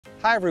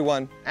Hi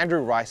everyone,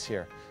 Andrew Rice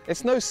here.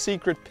 It's no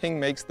secret Ping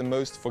makes the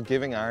most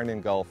forgiving iron in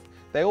golf.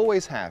 They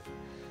always have.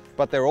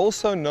 But they're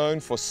also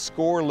known for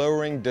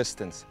score-lowering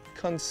distance,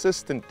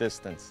 consistent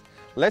distance.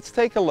 Let's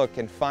take a look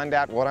and find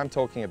out what I'm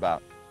talking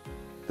about.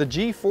 The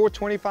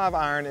G425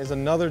 iron is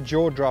another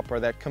jaw-dropper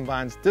that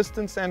combines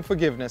distance and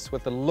forgiveness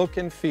with the look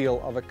and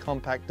feel of a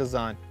compact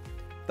design.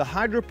 The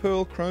Hydro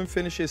Pearl chrome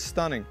finish is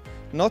stunning,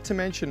 not to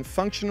mention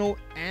functional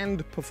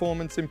and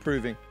performance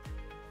improving.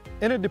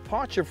 In a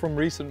departure from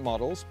recent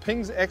models,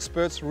 Ping's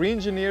experts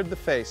re-engineered the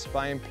face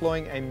by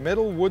employing a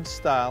metal wood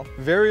style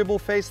variable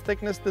face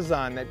thickness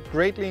design that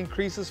greatly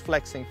increases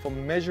flexing for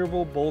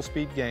measurable ball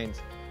speed gains.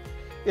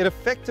 It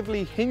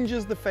effectively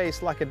hinges the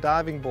face like a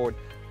diving board,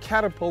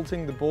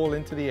 catapulting the ball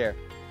into the air.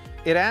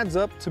 It adds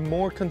up to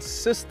more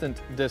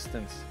consistent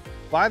distance.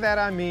 By that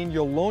I mean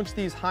you'll launch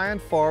these high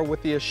and far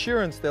with the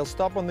assurance they'll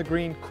stop on the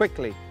green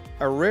quickly,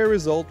 a rare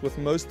result with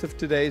most of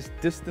today's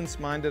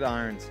distance-minded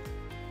irons.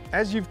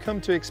 As you've come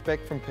to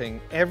expect from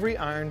Ping, every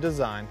iron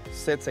design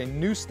sets a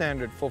new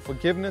standard for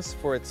forgiveness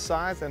for its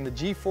size, and the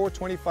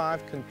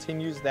G425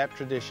 continues that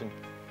tradition.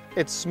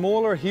 It's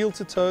smaller heel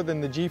to toe than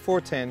the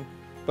G410,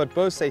 but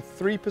boasts a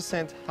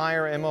 3%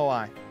 higher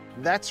MOI.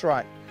 That's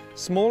right,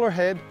 smaller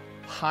head,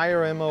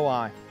 higher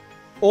MOI.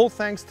 All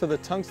thanks to the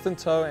tungsten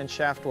toe and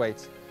shaft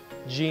weights.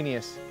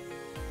 Genius.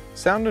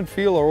 Sound and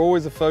feel are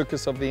always a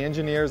focus of the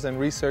engineers and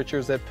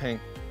researchers at Ping.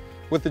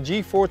 With the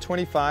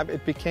G425,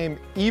 it became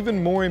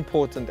even more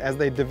important as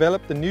they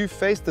developed the new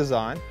face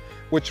design,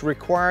 which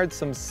required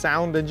some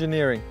sound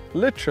engineering,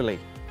 literally.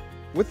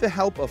 With the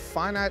help of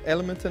finite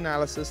element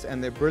analysis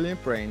and their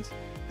brilliant brains,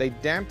 they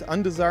damped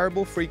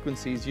undesirable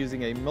frequencies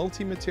using a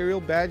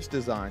multi-material badge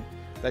design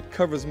that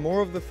covers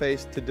more of the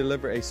face to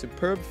deliver a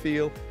superb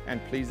feel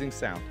and pleasing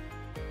sound.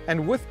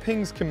 And with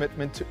Ping's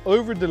commitment to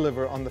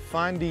over-deliver on the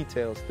fine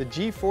details, the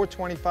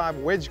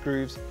G425 wedge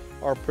grooves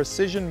are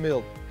precision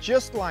milled,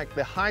 just like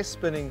the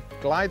high-spinning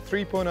Glide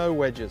 3.0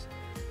 wedges,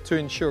 to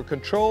ensure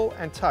control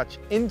and touch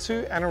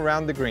into and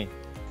around the green.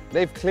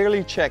 They've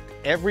clearly checked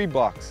every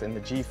box in the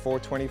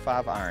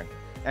G425 iron,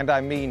 and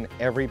I mean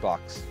every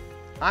box.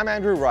 I'm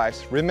Andrew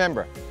Rice.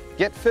 Remember,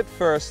 get fit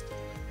first,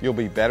 you'll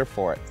be better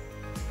for it.